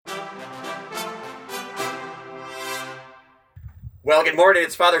Well, good morning.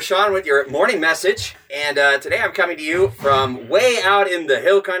 It's Father Sean with your morning message. And today I'm coming to you from way out in the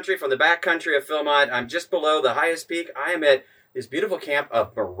hill country, from the back country of Philmont. I'm just below the highest peak. I am at this beautiful camp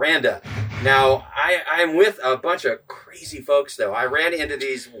of Miranda. Now, I'm with a bunch of crazy folks, though. I ran into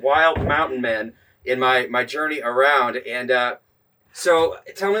these wild mountain men in my journey around. And so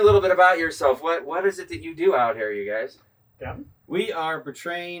tell me a little bit about yourself. What is it that you do out here, you guys? Yeah. We are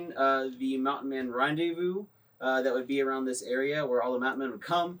portraying the Mountain Man Rendezvous that would be around this area where all the mountain men would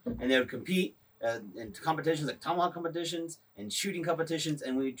come and they would compete in competitions like tomahawk competitions and shooting competitions,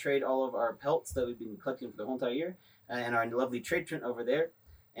 and we'd trade all of our pelts that we've been collecting for the whole entire year and our lovely trade tent over there.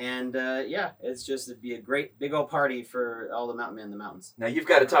 And it's just, it'd be a great big old party for all the mountain men in the mountains. Now you've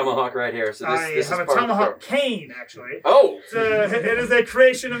got a tomahawk right here, so this I have is a part tomahawk of the cane, actually. Oh! It is a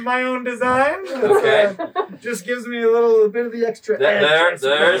creation of my own design. Okay. Just gives me a little bit of the extra edge.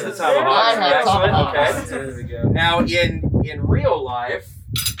 There's the tomahawk. I have Excellent. Okay. There we go. Now, in real life,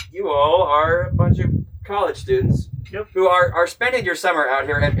 you all are a bunch of college students who are spending your summer out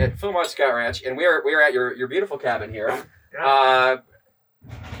here at Philmont Scout Ranch, and we're at your beautiful cabin here. Yeah.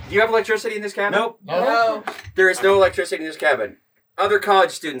 Do you have electricity in this cabin? Nope. No. There is no electricity in this cabin. Other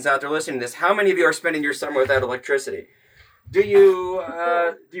college students out there listening to this, how many of you are spending your summer without electricity? Do you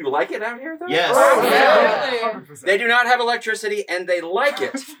like it out here, though? Yes. Oh, yeah. 100%. They do not have electricity, and they like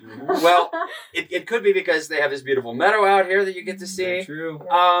it. Well, it could be because they have this beautiful meadow out here that you get to see. True.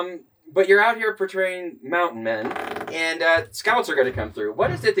 But you're out here portraying mountain men, and scouts are going to come through.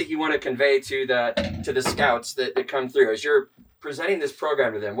 What is it that you want to convey to the scouts that come through as you're presenting this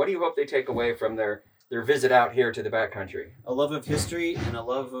program to them? What do you hope they take away from their visit out here to the backcountry? A love of history and a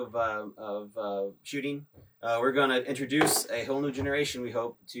love of shooting. We're going to introduce a whole new generation, we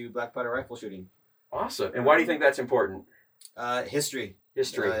hope, to black powder rifle shooting. Awesome. And why do you think that's important? History.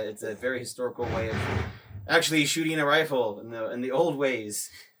 History. It's a very historical way of actually shooting a rifle in the old ways.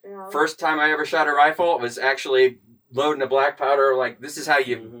 Yeah. First time I ever shot a rifle was actually loading a black powder. Like, this is how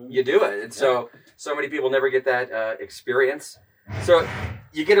you do it. And so many people never get that experience. So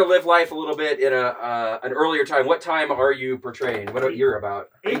you get to live life a little bit in an earlier time. What time are you portraying? What year about?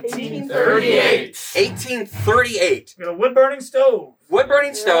 1838. 1838. We got a wood-burning stove.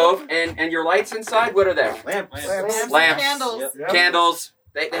 Wood-burning stove, and your lights inside, what are they? Lamps. Lamps. Candles. Yep. Candles.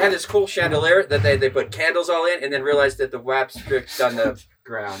 They had this cool chandelier that they put candles all in, and then realized that the wax dripped on the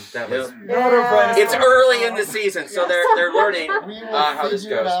ground. That was... Yeah. It's early in the season, so they're learning how this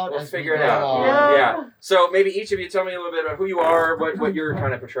goes. We'll figure it out. Yeah. So maybe each of you tell me a little bit about who you are, what you're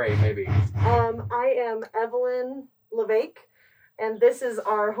kind of portraying, maybe. I am Evelyn LeVake, and this is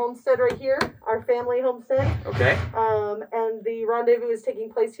our homestead right here, our family homestead. Okay. And the rendezvous is taking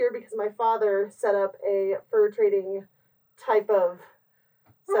place here because my father set up a fur trading type of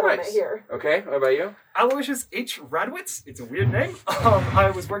settlement Nice. here. Okay. What about you? Aloysius H. Radwitz. It's a weird name.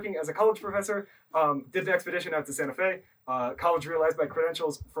 I was working as a college professor, did the expedition out to Santa Fe. College realized my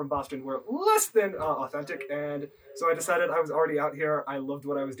credentials from Boston were less than authentic, and so I decided I was already out here. I loved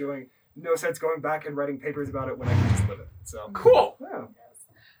what I was doing. No sense going back and writing papers about it when I can just live it. So Cool. yeah.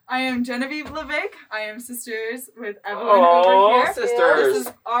 I am Genevieve LeVake. I am sisters with Evelyn Oh, over here. sisters. This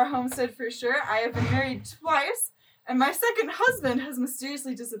is our homestead for sure. I have been married twice, and my second husband has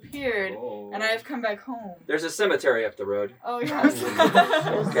mysteriously disappeared, and I have come back home. There's a cemetery up the road. Oh, yes.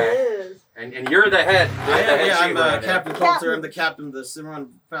 Yes, Okay. it is. And you're the head. You're the head I'm shooter right now. Captain Coulter. I'm the captain of the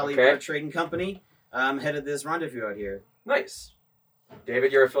Cimarron Valley Okay. Trading Company. I'm head of this rendezvous out here. Nice.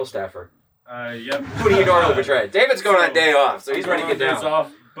 David, you're a Phil staffer. Yep. Who do you normally portray? David's going on a day off, so he's ready to get Days down.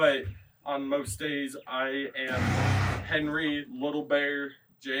 off, but on most days I am Henry Little Bear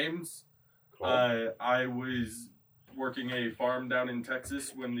James. I was working a farm down in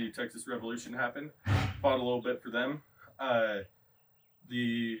Texas when the Texas Revolution happened. Fought a little bit for them.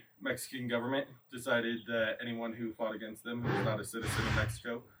 The Mexican government decided that anyone who fought against them who was not a citizen of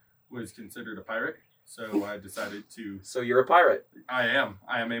Mexico was considered a pirate. So I decided to. So you're a pirate. I am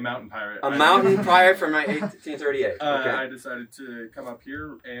a mountain pirate. A mountain pirate from 1838. Okay. I decided to come up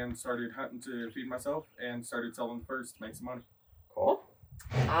here and started hunting to feed myself and started selling furs to make some money. Cool.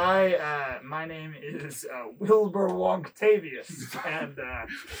 My name is Wilbur Wonktavius, and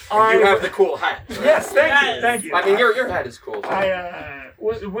You have the cool hat. Yes, thank you. I mean, your hat is cool, too. I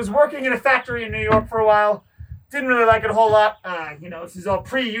was working in a factory in New York for a while. Didn't really like it a whole lot. This is all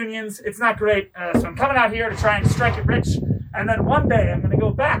pre-unions. It's not great. So I'm coming out here to try and strike it rich. And then one day I'm going to go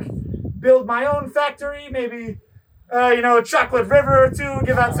back, build my own factory, maybe, a chocolate river or two,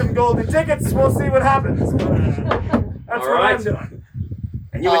 give out some golden tickets. We'll see what happens. But, that's All what right. I'm doing.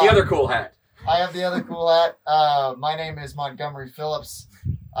 And you with the other cool hat. I have the other cool hat. My name is Montgomery Phillips.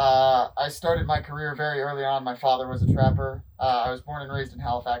 I started my career very early on. My father was a trapper. I was born and raised in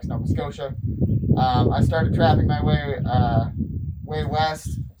Halifax, Nova Scotia. I started trapping my way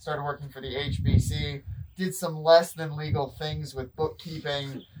west, started working for the HBC, did some less than legal things with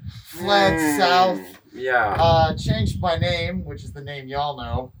bookkeeping, fled south, changed my name, which is the name y'all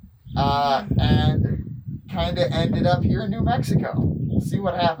know, and kind of ended up here in New Mexico. We'll see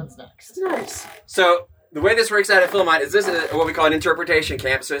what happens next. Nice. So the way this works out at Philmont is this is what we call an interpretation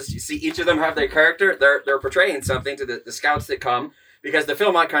camp. So as you see, each of them have their character. They're portraying something to the scouts that come, because the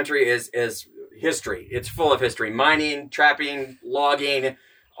Philmont country is history. It's full of history. Mining, trapping, logging,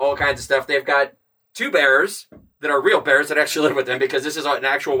 all kinds of stuff. They've got 2 bears that are real bears that actually live with them, because this is an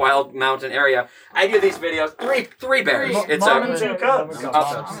actual wild mountain area. I do these videos. Three bears. It's Mom and 2 cubs.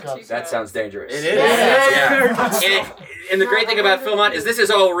 that sounds dangerous. It is. Yeah. And the great thing about Philmont is this is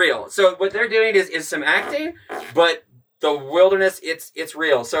all real. So what they're doing is some acting, but the wilderness, it's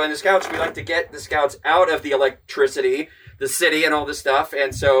real. So in the Scouts, we like to get the Scouts out of the electricity, the city, and all this stuff.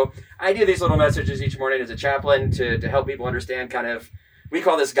 And so I do these little messages each morning as a chaplain to help people understand kind of, we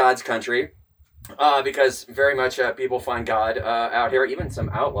call this God's country. Because very much people find God out here, even some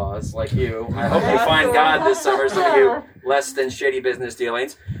outlaws like you. I hope you find God this summer, some of you less than shady business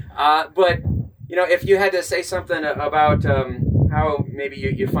dealings. But, you know, if you had to say something about how maybe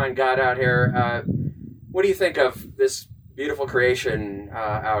you find God out here, what do you think of this beautiful creation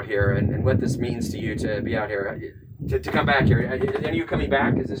out here, and what this means to you to be out here, to come back here? Are you coming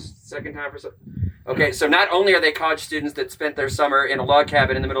back? Is this second time for some? Okay, so not only are they college students that spent their summer in a log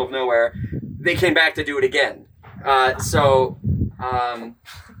cabin in the middle of nowhere, they came back to do it again.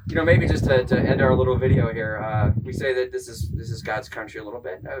 You know, maybe just to end our little video here, we say that this is God's country a little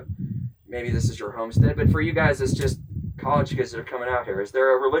bit. Maybe this is your homestead, but for you guys, it's just college kids that are coming out here. Is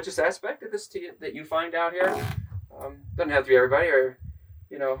there a religious aspect of this to you, that you find out here? Doesn't have to be everybody, or,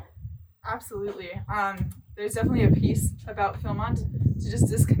 you know. Absolutely. There's definitely a piece about Philmont to just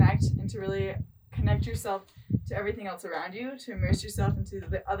disconnect and to really connect yourself to everything else around you, to immerse yourself into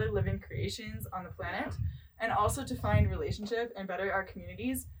the other living creations on the planet, and also to find relationship and better our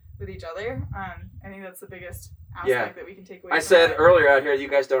communities with each other. I think that's the biggest aspect that we can take away. I said earlier out here, you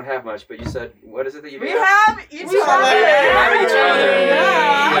guys don't have much, but you said, what is it that you do? We have each other. You have each other.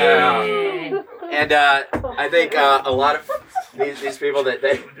 Yeah. And I think a lot of these people that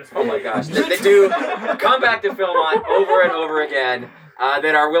oh my gosh, they do come back to Philmont over and over again,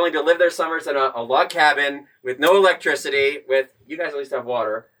 that are willing to live their summers in a log cabin with no electricity, with, you guys at least have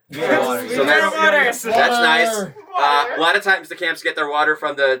water. Yes, so that's nice. A lot of times the camps get their water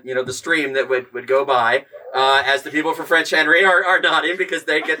from the stream that would go by, as the people from French Henry are nodding because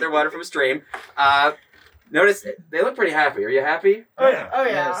they get their water from a stream. Notice they look pretty happy. Are you happy? Oh yeah. Oh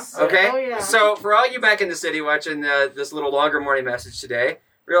yeah. Yes. Okay. Oh, yeah. So for all you back in the city watching this little longer morning message today,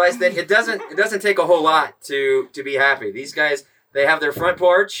 realize that it doesn't take a whole lot to be happy. These guys, they have their front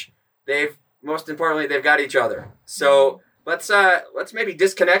porch. Most importantly, they've got each other. So let's maybe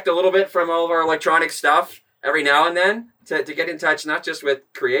disconnect a little bit from all of our electronic stuff every now and then to get in touch, not just with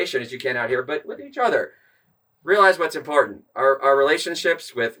creation as you can out here, but with each other. Realize what's important: our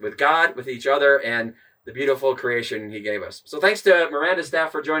relationships with God, with each other, and the beautiful creation He gave us. So thanks to Miranda's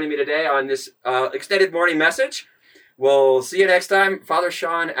staff for joining me today on this extended morning message. We'll see you next time. Father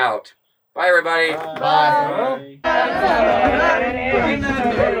Sean out. Bye, everybody. Bye.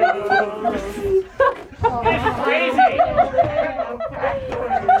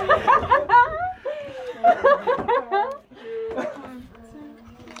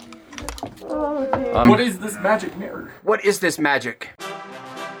 What is this magic mirror? What is this magic?